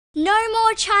No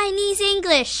more Chinese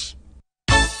English.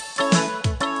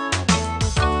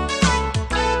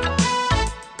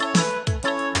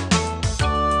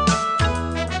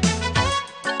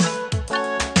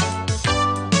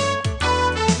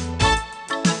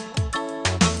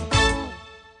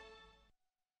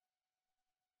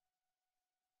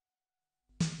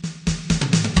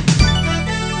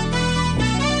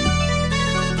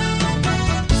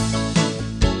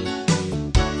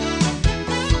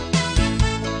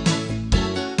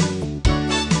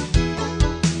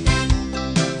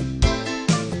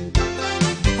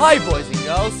 Hi boys and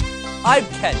girls, I'm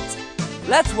Kent.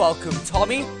 Let's welcome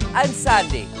Tommy and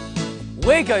Sandy.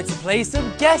 We're going to play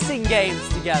some guessing games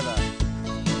together.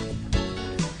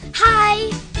 Hi.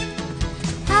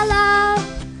 Hello.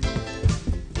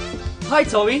 Hi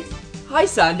Tommy. Hi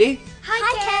Sandy.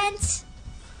 Hi,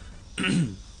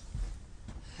 Kent.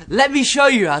 Let me show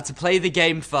you how to play the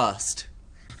game first.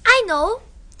 I know.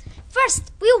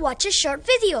 First, we'll watch a short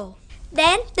video.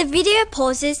 Then the video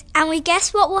pauses and we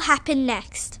guess what will happen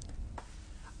next.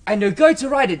 And you're going to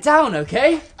write it down,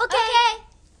 okay? Okay.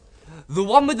 The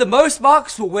one with the most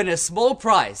marks will win a small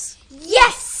prize.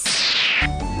 Yes!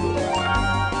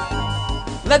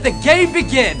 Let the game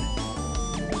begin.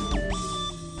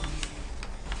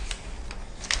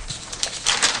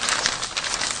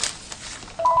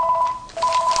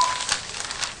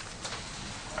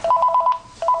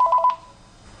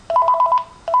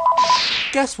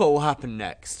 Guess what will happen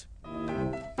next?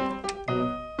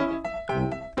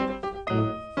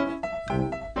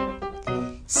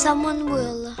 Someone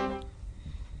will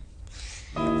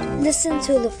listen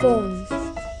to the phone.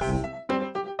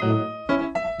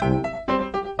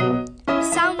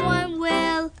 Someone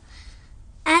will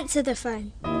answer the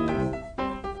phone.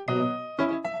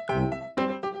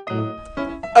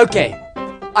 Okay,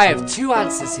 I have two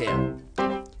answers here.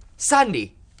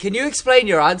 Sandy, can you explain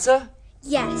your answer?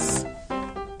 Yes.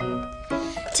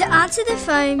 To answer the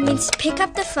phone means to pick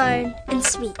up the phone and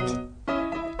speak.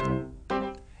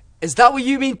 Is that what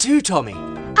you mean too, Tommy?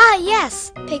 Ah,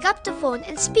 yes. Pick up the phone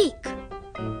and speak.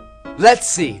 Let's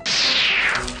see.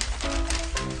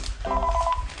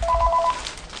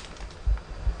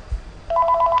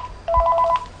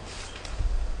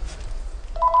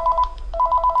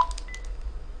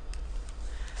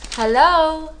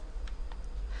 Hello.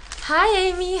 Hi,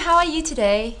 Amy. How are you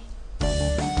today?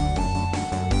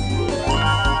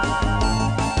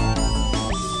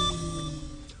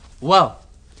 Well,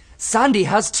 Sandy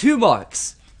has 2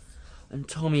 marks. And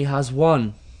Tommy has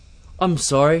 1. I'm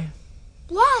sorry.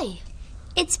 Why?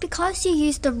 It's because you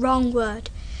used the wrong word.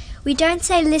 We don't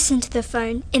say listen to the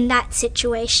phone in that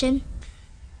situation.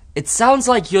 It sounds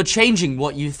like you're changing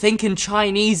what you think in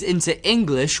Chinese into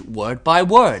English word by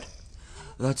word.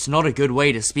 That's not a good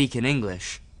way to speak in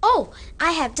English. Oh,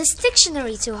 I have this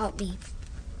dictionary to help me.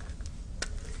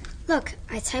 Look,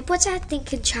 I type what I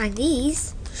think in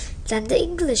Chinese, then the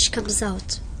English comes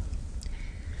out.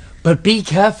 But be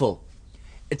careful.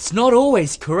 It's not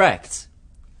always correct.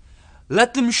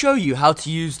 Let them show you how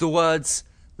to use the words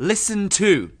listen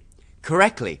to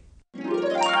correctly.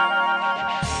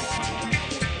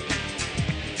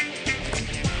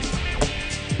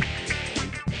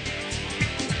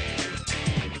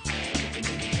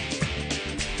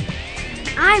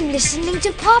 I'm listening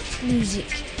to pop music.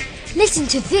 Listen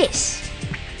to this.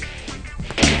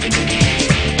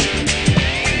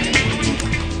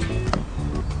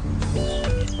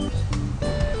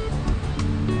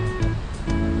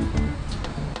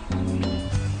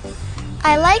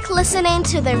 I like listening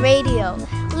to the radio.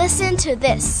 Listen to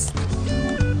this.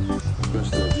 Express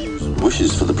their views and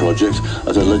wishes for the project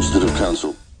at a legislative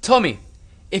council. Tommy,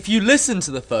 if you listen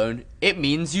to the phone, it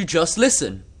means you just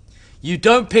listen. You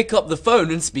don't pick up the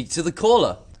phone and speak to the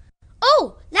caller.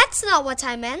 Oh, that's not what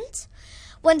I meant.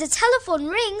 When the telephone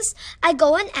rings, I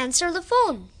go and answer the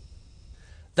phone.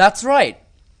 That's right.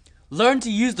 Learn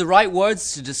to use the right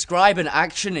words to describe an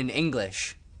action in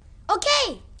English.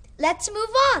 Okay, let's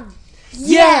move on.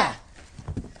 Yeah!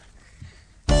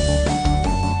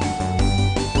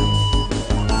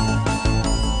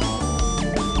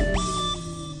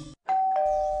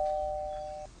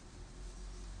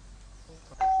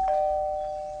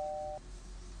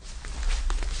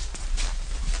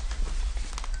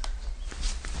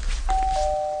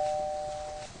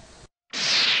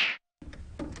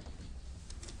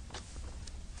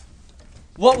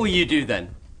 What will you do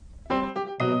then?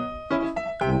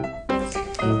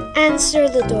 Answer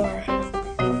the door.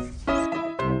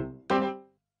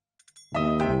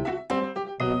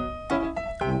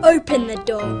 Open the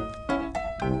door.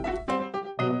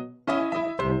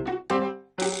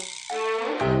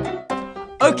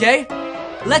 Okay,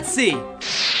 let's see.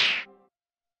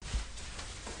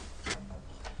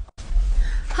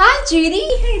 Hi,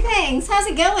 Judy. Hey, thanks. How's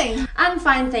it going? I'm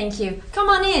fine, thank you. Come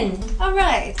on in. All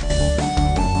right.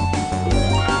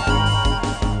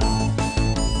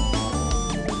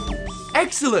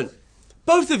 Excellent!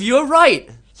 Both of you are right.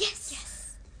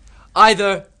 Yes.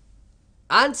 Either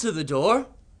answer the door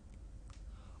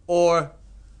or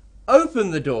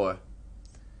open the door.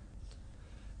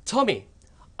 Tommy,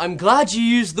 I'm glad you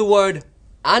used the word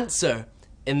answer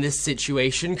in this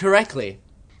situation correctly.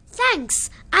 Thanks.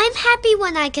 I'm happy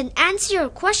when I can answer your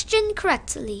question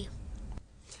correctly.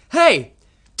 Hey,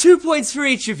 2 points for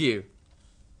each of you.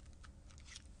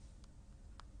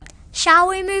 Shall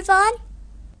we move on?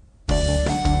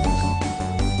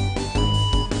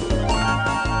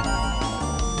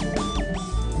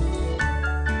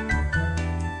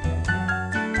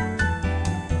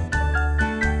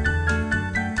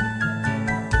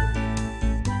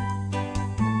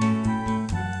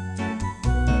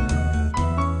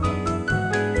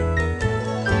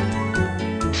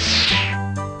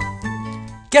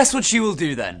 Guess what she will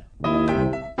do then?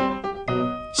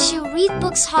 She'll read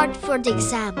books hard for the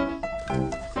exam.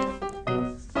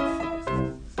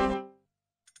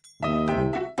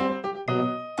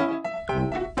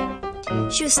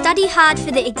 She'll study hard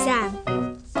for the exam.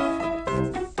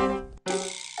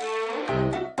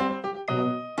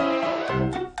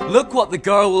 Look what the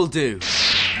girl will do.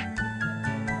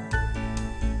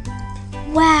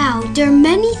 Wow, there are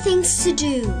many things to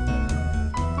do.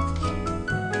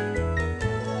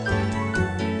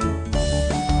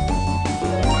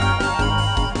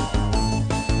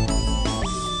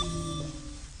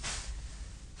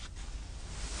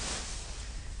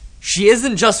 She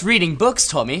isn't just reading books,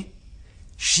 Tommy.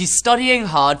 She's studying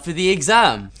hard for the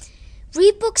exam.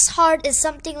 Read books hard is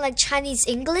something like Chinese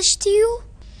English to you?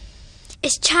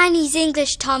 It's Chinese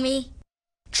English, Tommy.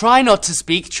 Try not to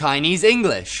speak Chinese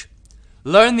English.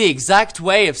 Learn the exact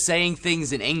way of saying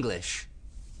things in English.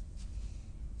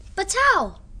 But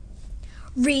how?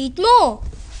 Read more.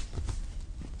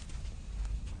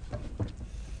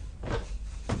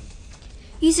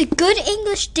 Use a good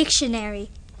English dictionary.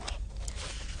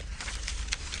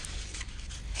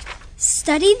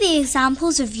 Study the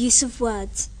examples of use of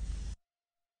words.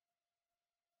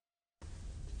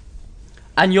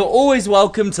 And you're always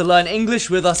welcome to learn English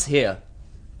with us here.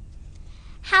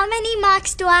 How many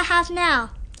marks do I have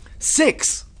now?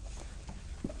 6.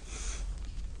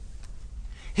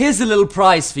 Here's a little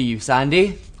prize for you,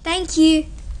 Sandy. Thank you.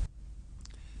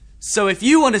 So if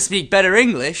you want to speak better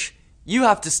English, you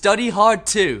have to study hard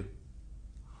too.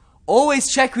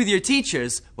 Always check with your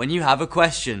teachers when you have a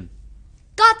question.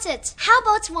 Got it. How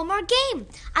about one more game?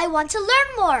 I want to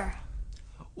learn more.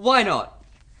 Why not?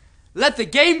 Let the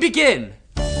game begin!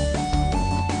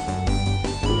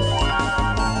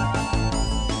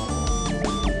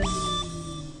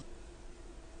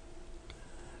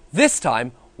 This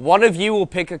time, one of you will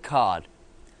pick a card.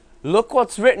 Look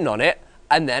what's written on it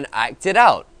and then act it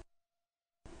out.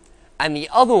 And the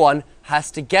other one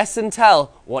has to guess and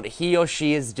tell what he or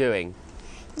she is doing.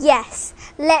 Yes,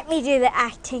 let me do the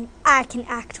acting. I can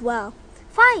act well.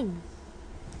 Fine.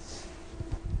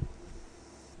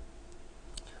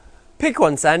 Pick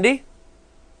one, Sandy.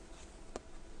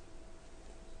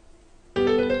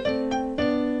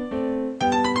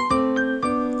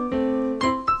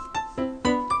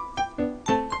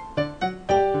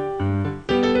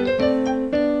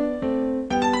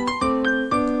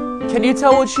 Can you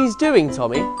tell what she's doing,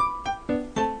 Tommy?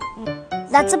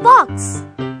 That's a box.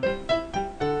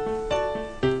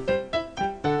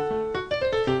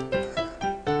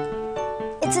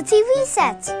 It's a TV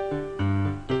set.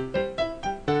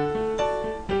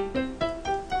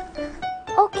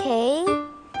 Okay,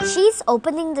 she's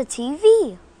opening the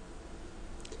TV.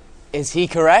 Is he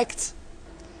correct?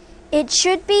 It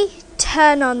should be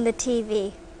turn on the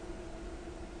TV.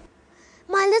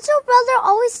 My little brother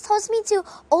always tells me to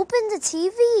open the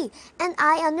TV, and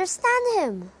I understand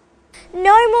him.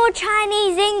 No more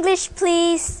Chinese English,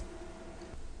 please.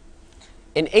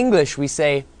 In English, we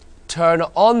say, turn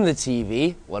on the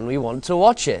TV when we want to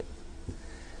watch it.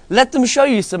 Let them show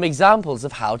you some examples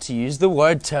of how to use the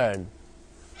word turn.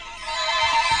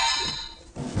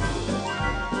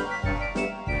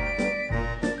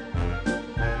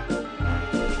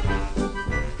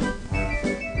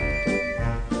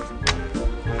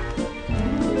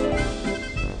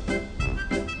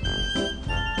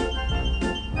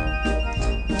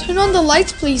 Turn on the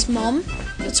lights, please, Mom.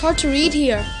 It's hard to read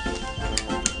here.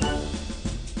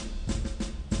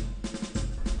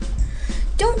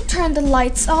 Don't turn the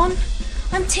lights on.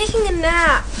 I'm taking a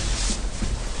nap.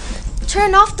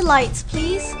 Turn off the lights,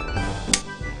 please.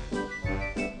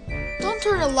 Don't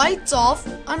turn the lights off.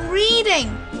 I'm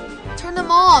reading. Turn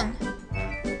them on.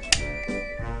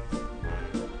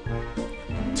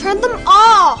 Turn them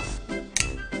off.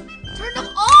 Turn them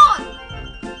on.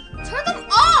 Turn them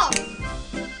off.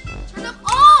 Turn them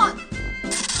on.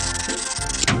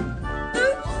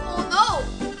 Oh no.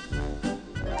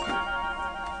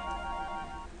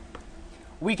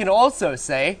 We can also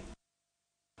say,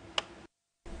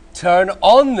 turn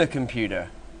on the computer.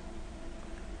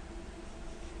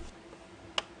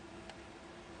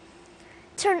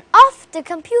 Turn off the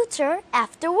computer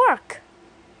after work.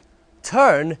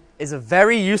 Turn is a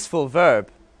very useful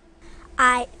verb.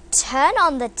 I turn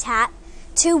on the tap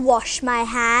to wash my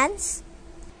hands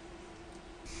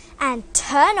and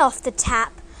turn off the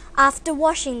tap after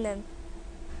washing them.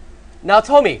 Now,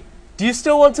 Tommy, do you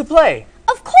still want to play?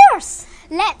 Of course!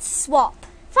 Let's swap.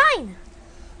 Fine.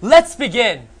 Let's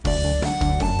begin.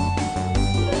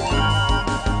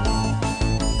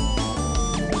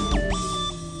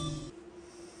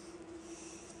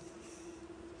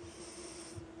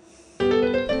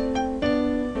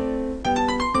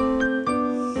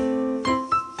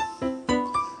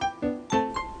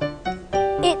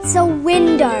 It's a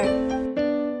window.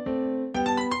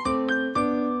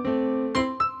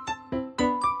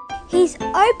 He's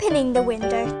opening the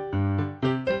window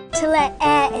to let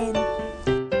air in.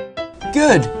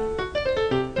 Good.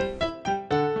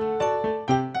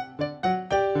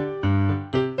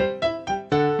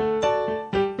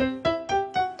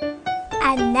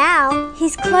 And now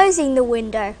he's closing the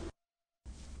window.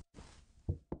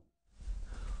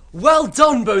 Well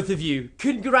done, both of you.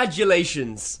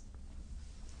 Congratulations.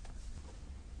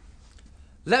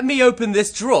 Let me open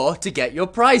this drawer to get your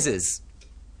prizes.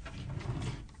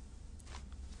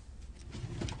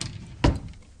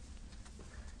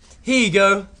 Here you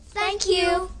go. Thank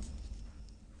you.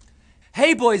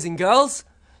 Hey, boys and girls.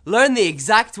 Learn the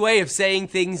exact way of saying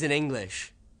things in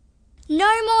English.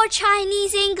 No more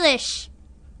Chinese English.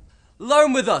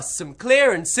 Learn with us some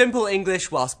clear and simple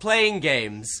English whilst playing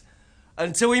games.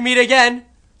 Until we meet again,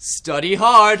 study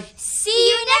hard. See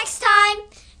you next time.